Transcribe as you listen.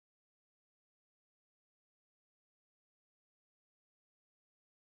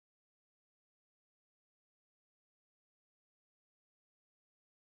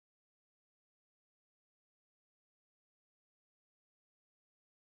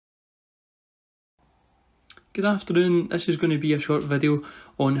Good afternoon. This is going to be a short video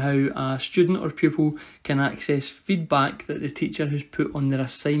on how a student or pupil can access feedback that the teacher has put on their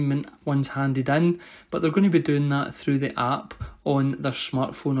assignment once handed in, but they're going to be doing that through the app on their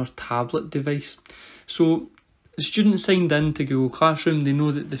smartphone or tablet device. So the student signed in to Google Classroom, they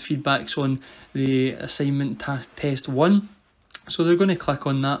know that the feedback's on the assignment test 1, so they're going to click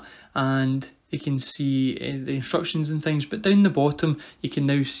on that and you can see the instructions and things, but down the bottom you can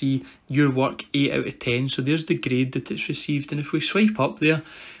now see your work 8 out of 10, so there's the grade that it's received. And if we swipe up there,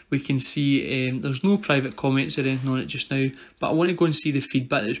 we can see there's no private comments or anything on it just now, but I want to go and see the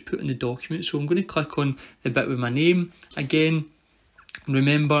feedback that's put in the document, so I'm going to click on the bit with my name. Again,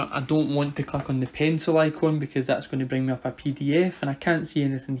 remember, I don't want to click on the pencil icon because that's going to bring me up a PDF and I can't see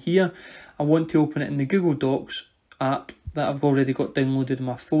anything here. I want to open it in the Google Docs app that I've already got downloaded on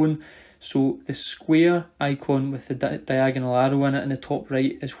my phone. So the square icon with the diagonal arrow in it in the top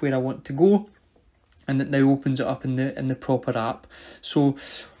right is where I want to go, and it now opens it up in the proper app. So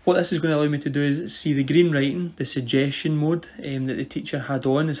what this is going to allow me to do is see the green writing, the suggestion mode that the teacher had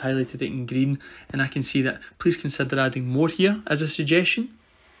on is highlighted in green, and I can see that please consider adding more here as a suggestion.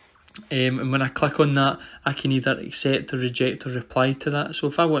 And when I click on that, I can either accept or reject or reply to that. So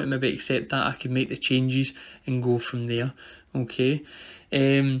if I want to maybe accept that, I can make the changes and go from there. Okay.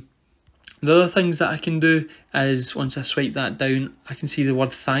 The other things that I can do is once I swipe that down, I can see the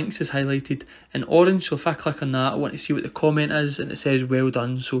word thanks is highlighted in orange. So if I click on that, I want to see what the comment is, and it says well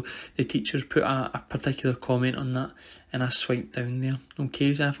done. So the teacher's put a particular comment on that, and I swipe down there.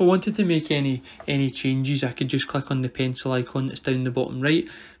 Okay, so if I wanted to make any changes, I could just click on the pencil icon that's down the bottom right.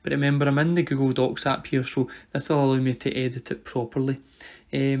 But remember, I'm in the Google Docs app here, so this will allow me to edit it properly.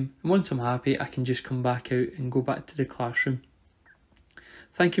 And once I'm happy, I can just come back out and go back to the classroom.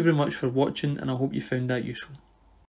 Thank you very much for watching, and I hope you found that useful.